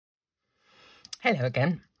Hello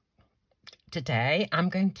again. Today I'm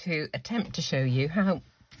going to attempt to show you how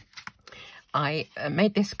I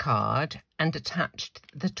made this card and attached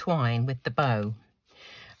the twine with the bow.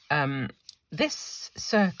 This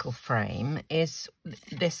circle frame is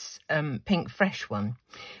this pink fresh one,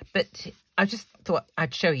 but I just thought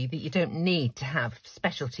I'd show you that you don't need to have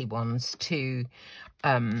specialty ones to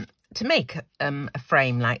make a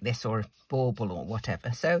frame like this, or a bauble or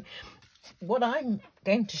whatever. So what I'm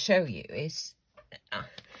going to show you is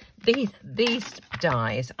these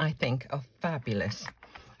dies, I think, are fabulous.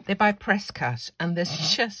 They're by Presscut, and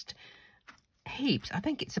there's just heaps. I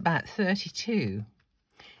think it's about 32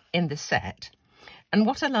 in the set. And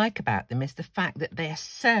what I like about them is the fact that they're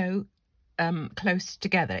so close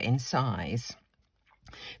together in size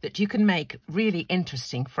that you can make really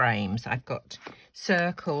interesting frames. I've got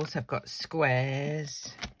circles, I've got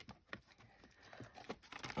squares,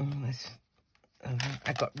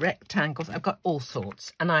 I've got rectangles, I've got all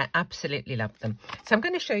sorts, and I absolutely love them. So I'm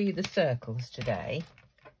going to show you the circles today.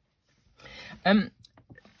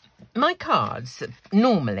 My cards,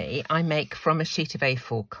 normally I make from a sheet of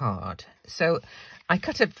A4 card. So I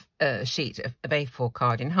cut a sheet of A4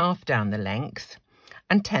 card in half down the length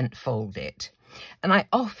and tent fold it. And I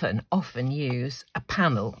often use a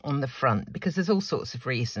panel on the front, because there's all sorts of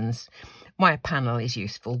reasons why a panel is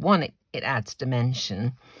useful. One, it adds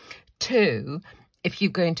dimension. Two, if you're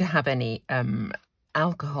going to have any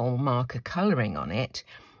alcohol marker colouring on it,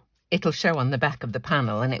 it'll show on the back of the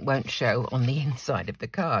panel and it won't show on the inside of the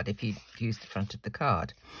card if you use the front of the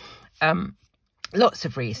card. Lots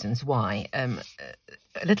of reasons why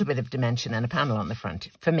a little bit of dimension and a panel on the front,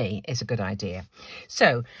 for me, is a good idea.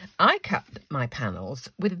 So I cut my panels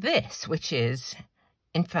with this, which is,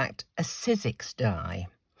 in fact, a Sizzix die.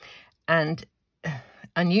 And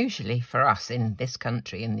unusually for us in this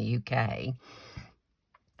country, in the UK,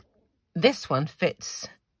 this one fits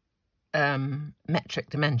metric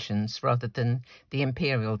dimensions rather than the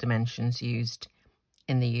imperial dimensions used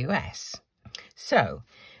in the US. So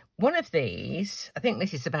one of these, I think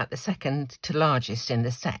this is about the second to largest in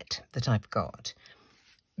the set that I've got,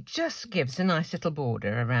 just gives a nice little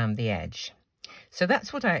border around the edge. So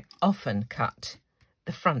that's what I often cut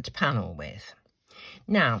the front panel with.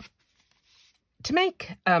 Now, to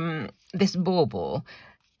make this bauble,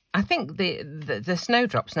 I think the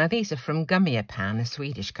snowdrops, now these are from Gummiapan, a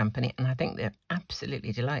Swedish company, and I think they're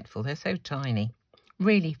absolutely delightful. They're so tiny,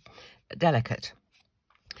 really delicate.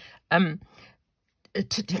 To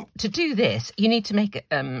do this, you need to make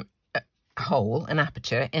a hole, an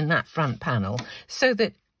aperture in that front panel, so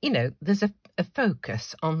that, you know, there's a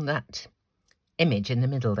focus on that image in the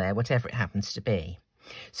middle there, whatever it happens to be.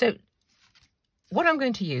 So what I'm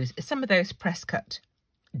going to use is some of those Presscut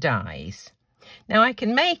dies. Now I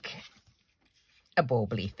can make a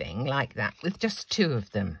bauble-y thing like that with just two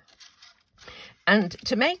of them. And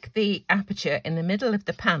to make the aperture in the middle of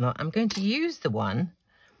the panel, I'm going to use the one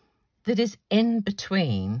that is in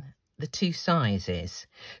between the two sizes,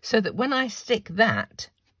 so that when I stick that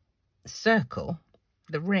circle,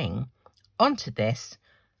 the ring, onto this,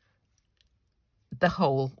 the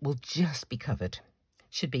hole will just be covered.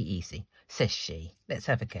 Should be easy, says she. Let's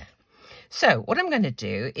have a go. So what I'm going to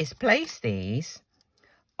do is place these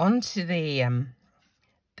onto the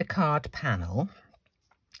card panel,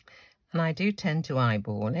 and I do tend to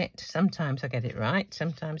eyeball it. Sometimes I get it right,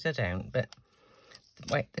 sometimes I don't, but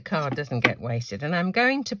the card doesn't get wasted. And I'm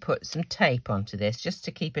going to put some tape onto this just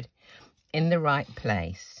to keep it in the right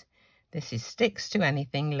place. This is Sticks to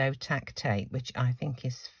Anything low tack tape, which I think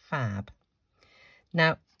is fab.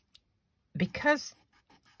 Now, because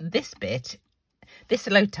this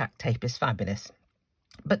low tack tape is fabulous,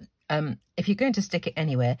 but if you're going to stick it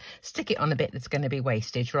anywhere, stick it on a bit that's going to be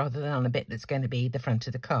wastage rather than on a bit that's going to be the front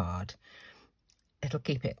of the card. It'll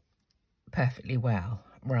keep it perfectly well.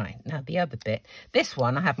 Right, now the other bit, this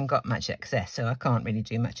one I haven't got much excess, so I can't really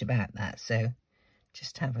do much about that. So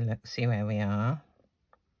just have a look, see where we are.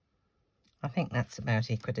 I think that's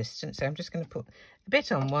about equidistant, so I'm just going to put a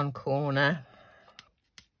bit on one corner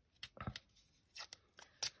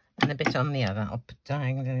and a bit on the other,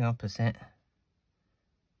 diagonally opposite.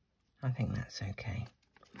 I think that's okay.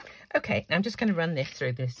 Okay, I'm just going to run this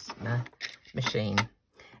through this machine.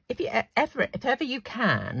 If ever you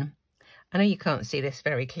can, I know you can't see this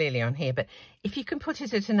very clearly on here, but if you can put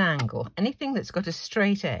it at an angle, anything that's got a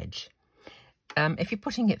straight edge, if you're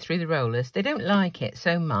putting it through the rollers, they don't like it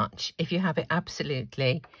so much if you have it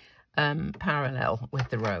absolutely parallel with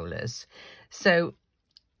the rollers. So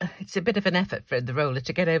it's a bit of an effort for the roller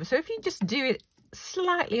to get over. So if you just do it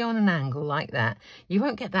slightly on an angle like that, you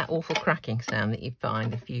won't get that awful cracking sound that you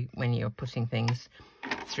find when you're putting things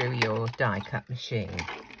through your die cut machine.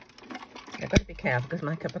 I've got to be careful because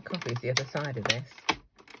my cup of coffee is the other side of this.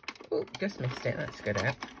 Oh, just missed it. That's good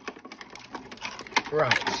out.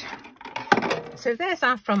 Right. So there's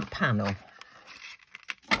our front panel.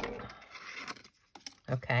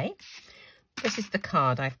 Okay. This is the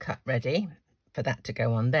card I've cut ready for that to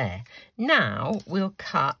go on there. Now we'll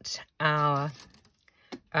cut our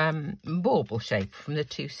bauble shape from the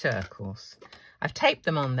 2 circles. I've taped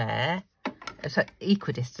them on there as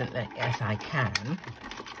equidistantly as I can,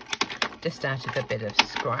 just out of a bit of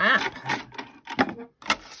scrap.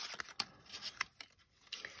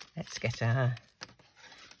 Let's get our,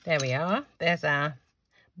 there we are, there's our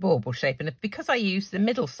bauble shape. And because I use the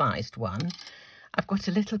middle-sized one, I've got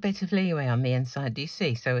a little bit of leeway on the inside, do you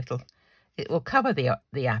see? So it will cover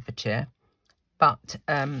the aperture, but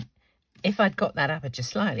if I'd got that aperture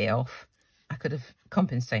slightly off, I could have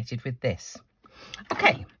compensated with this.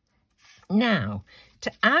 Okay, now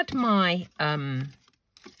to add my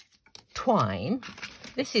twine,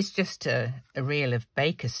 this is just a reel of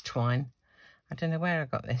baker's twine. I don't know where I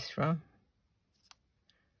got this from.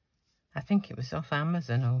 I think it was off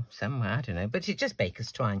Amazon or somewhere, I don't know, but it's just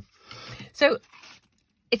baker's twine. So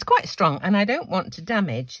it's quite strong, and I don't want to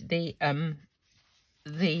damage the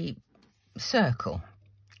circle.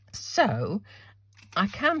 So I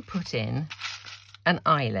can put in an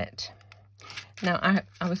eyelet. Now,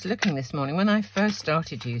 I was looking this morning, when I first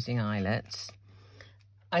started using eyelets,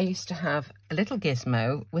 I used to have a little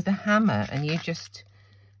gizmo with a hammer, and you just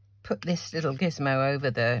put this little gizmo over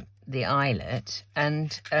the eyelet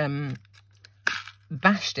and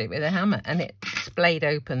bashed it with a hammer, and it splayed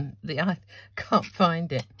open the eye. Can't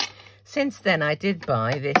find it. Since then, I did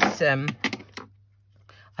buy this,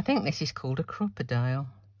 I think this is called a crocodile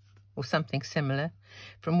or something similar,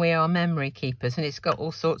 from We Are Memory Keepers, and it's got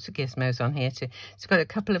all sorts of gizmos on here too. It's got a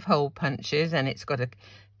couple of hole punches, and it's got a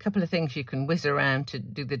couple of things you can whiz around to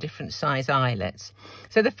do the different size eyelets.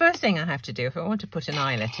 So the first thing I have to do if I want to put an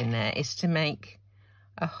eyelet in there is to make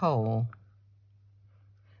a hole.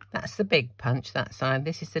 That's the big punch that side.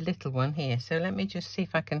 This is the little one here. So let me just see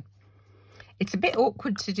if I can. It's a bit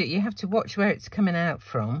awkward to do. You have to watch where it's coming out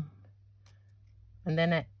from, and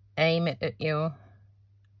then aim it at your,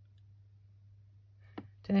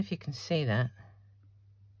 don't know if you can see that.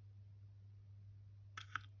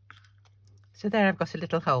 So there I've got a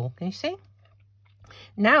little hole. Can you see?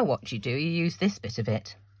 Now what you do, you use this bit of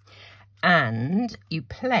it, and you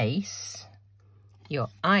place your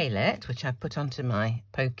eyelet, which I've put onto my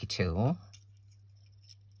pokey tool,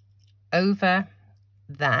 over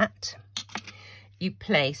that. You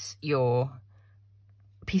place your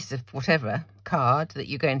piece of whatever card that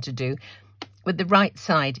you're going to do with the right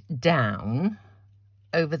side down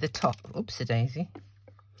over the top. Oopsie daisy.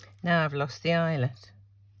 Now I've lost the eyelet.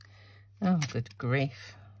 Oh, good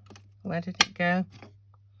grief. Where did it go?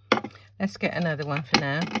 Let's get another one for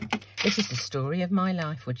now. This is the story of my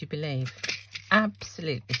life, would you believe?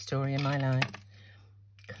 Absolutely story of my life.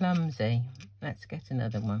 Clumsy. Let's get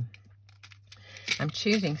another one. I'm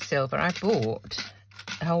choosing silver. I bought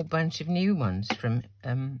a whole bunch of new ones from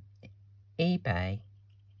eBay.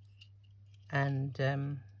 And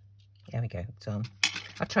there we go, it's on.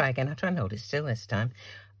 I'll try again. I'll try and hold it still this time.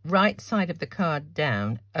 Right side of the card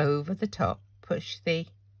down over the top. Push the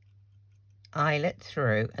eyelet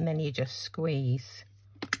through, and then you just squeeze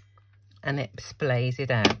and it splays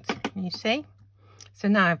it out. Can you see? So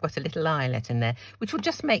now I've got a little eyelet in there, which will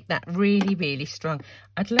just make that really, really strong.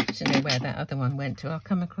 I'd love to know where that other one went to. I'll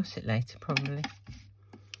come across it later, probably.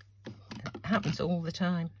 It happens all the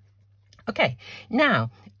time. Okay, now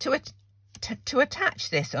to attach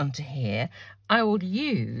this onto here, I will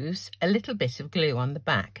use a little bit of glue on the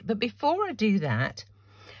back. But before I do that,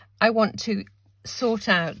 I want to sort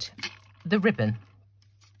out the ribbon.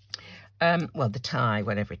 Well, the tie,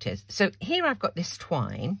 whatever it is. So here I've got this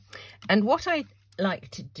twine, and what I like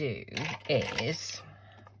to do is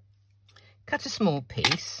cut a small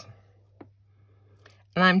piece,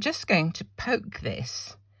 and I'm just going to poke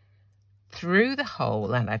this through the hole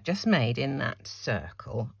that I've just made in that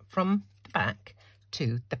circle from the back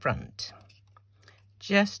to the front.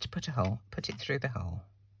 Just put a hole, put it through the hole.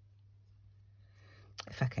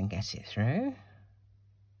 If I can get it through.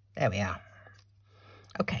 There we are.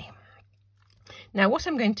 Okay. Now what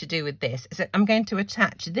I'm going to do with this is that I'm going to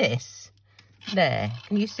attach this there.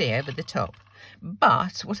 Can you see over the top?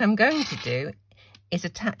 But what I'm going to do is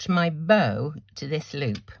attach my bow to this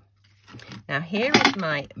loop. Now here is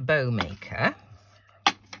my bow maker.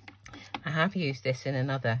 I have used this in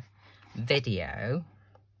another video.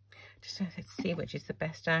 Just let's see which is the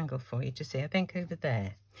best angle for you to see. I think over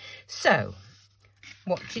there. So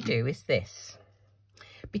what you do is this.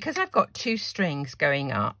 because I've got 2 strings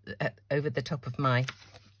going up over the top of my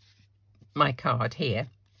card here,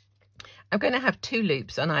 I'm going to have 2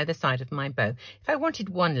 loops on either side of my bow. If I wanted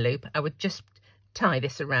 1 loop, I would just tie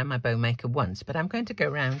this around my bow maker once, but I'm going to go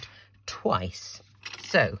around twice.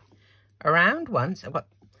 So around once, I've got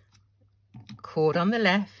cord on the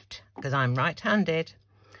left because I'm right-handed.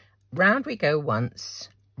 Round we go once,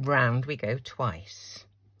 round we go twice.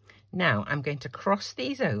 Now I'm going to cross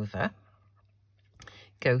these over,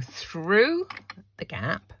 go through the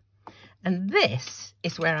gap, and this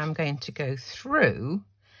is where I'm going to go through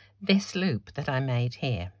this loop that I made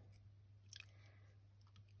here.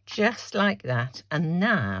 Just like that. And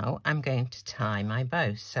now I'm going to tie my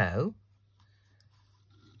bow. So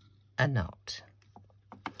a knot.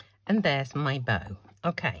 And there's my bow.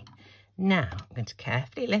 Okay, now I'm going to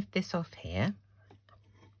carefully lift this off here.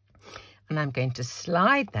 And I'm going to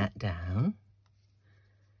slide that down.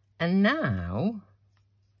 And now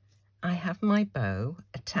I have my bow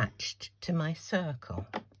attached to my circle.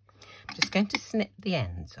 I'm just going to snip the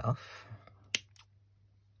ends off.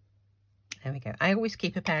 There we go. I always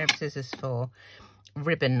keep a pair of scissors for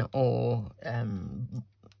ribbon or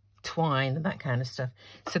twine and that kind of stuff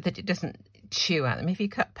so that it doesn't chew at them. If you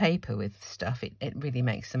cut paper with stuff, it really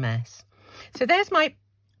makes a mess. So there's my,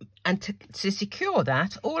 and to secure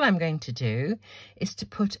that, all I'm going to do is to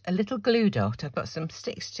put a little glue dot. I've got some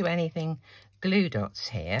sticks to anything glue dots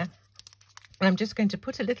here. And I'm just going to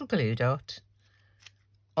put a little glue dot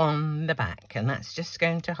on the back, and that's just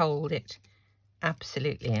going to hold it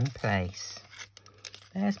absolutely in place.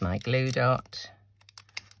 There's my glue dot.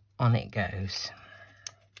 On it goes.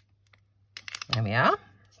 There we are.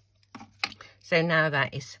 So now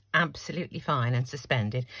that is absolutely fine and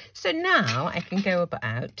suspended. So now I can go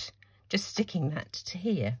about just sticking that to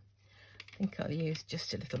here. I think I'll use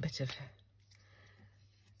just a little bit of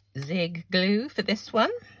zig glue for this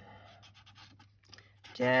one.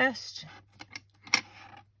 Just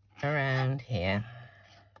around here.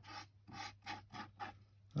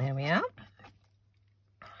 There we are.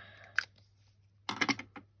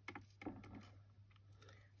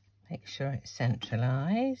 Make sure it's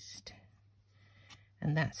centralised.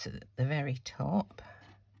 And that's at the very top.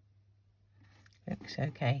 Looks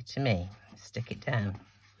okay to me. Stick it down.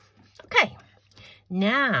 Okay.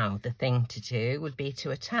 Now the thing to do would be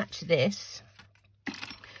to attach this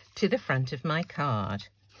to the front of my card.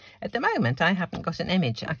 At the moment, I haven't got an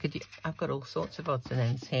image. I've got all sorts of odds and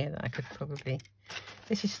ends here that I could probably...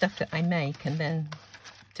 This is stuff that I make and then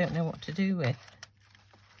don't know what to do with.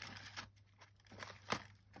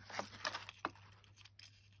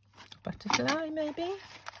 Butterfly, maybe?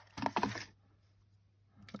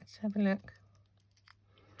 Let's have a look.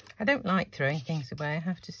 I don't like throwing things away, I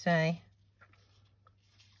have to say.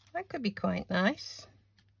 That could be quite nice.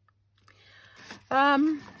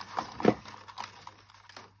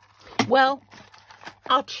 Well,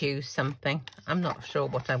 I'll choose something. I'm not sure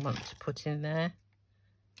what I want to put in there.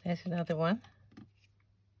 There's another one.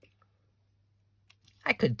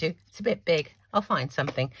 I could do. It's a bit big. I'll find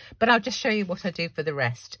something. But I'll just show you what I do for the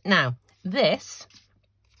rest. Now, this,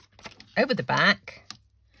 over the back,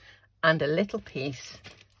 and a little piece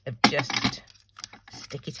of just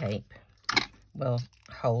sticky tape will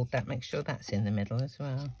hold that. Make sure that's in the middle as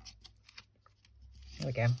well. There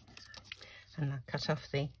we go. And I'll cut off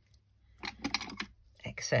the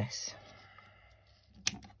excess.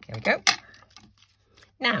 There we go.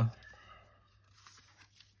 Now,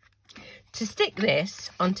 to stick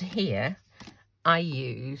this onto here, I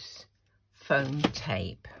use foam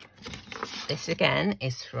tape. This again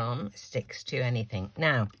is from Sticks to Anything.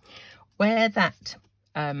 Now, where that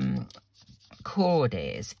cord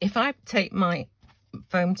is, if I take my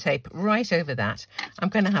foam tape right over that, I'm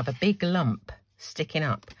going to have a big lump sticking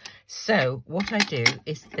up. So what I do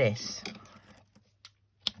is this.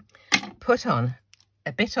 Put on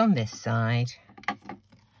a bit on this side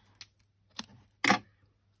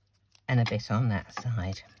and a bit on that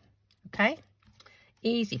side. Okay?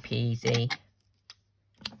 Easy peasy.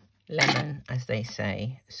 Lemon, as they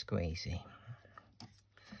say, squeezy.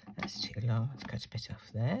 That's too long. Let's cut a bit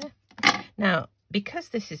off there. Now, because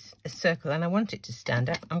this is a circle and I want it to stand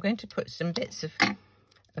up, I'm going to put some bits of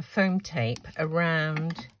foam tape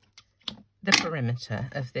around the perimeter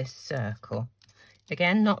of this circle.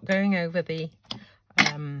 Again, not going over the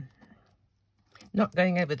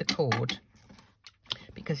cord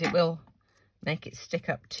because it will make it stick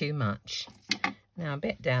up too much. Now a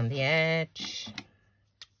bit down the edge.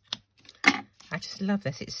 I just love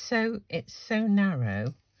this. It's so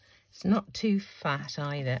narrow. It's not too fat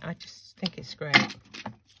either. I just think it's great.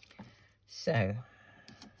 So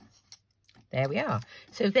there we are.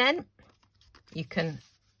 So then you can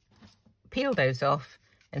peel those off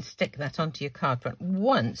and stick that onto your card front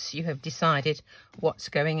once you have decided what's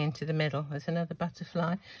going into the middle. There's another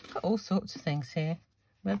butterfly. Got all sorts of things here.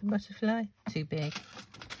 Another butterfly, too big.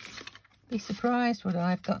 Be surprised what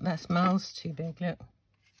I've got. That smells too big, look.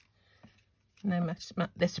 No much.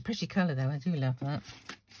 That's a pretty colour though, I do love that.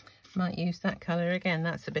 Might use that colour again.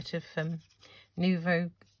 That's a bit of Nouveau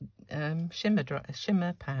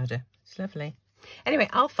shimmer powder. It's lovely. Anyway,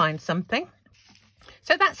 I'll find something.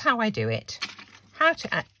 So that's how I do it. How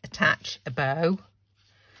to attach a bow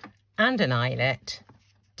and an eyelet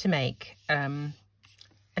to make a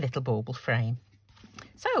little bauble frame.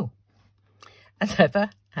 So, as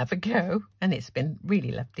ever, have a go, and it's been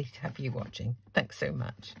really lovely to have you watching. Thanks so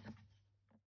much.